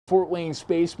Fort Wayne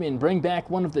Spacemen bring back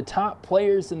one of the top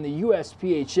players in the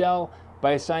USPHL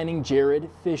by signing Jared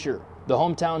Fisher. The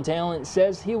hometown talent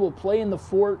says he will play in the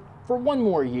Fort for one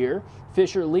more year.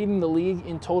 Fisher leading the league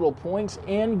in total points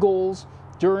and goals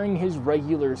during his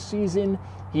regular season.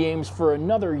 He aims for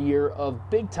another year of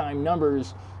big-time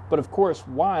numbers, but of course,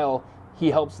 while he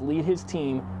helps lead his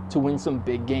team to win some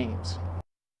big games.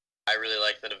 I really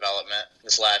like the development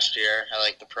this last year. I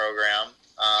like the program.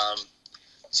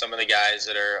 Some of the guys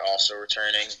that are also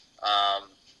returning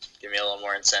give me a little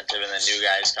more incentive, and then new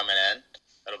guys coming in.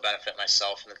 It'll benefit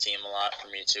myself and the team a lot for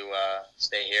me to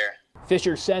stay here.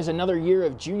 Fisher says another year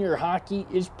of junior hockey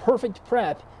is perfect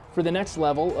prep for the next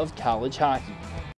level of college hockey.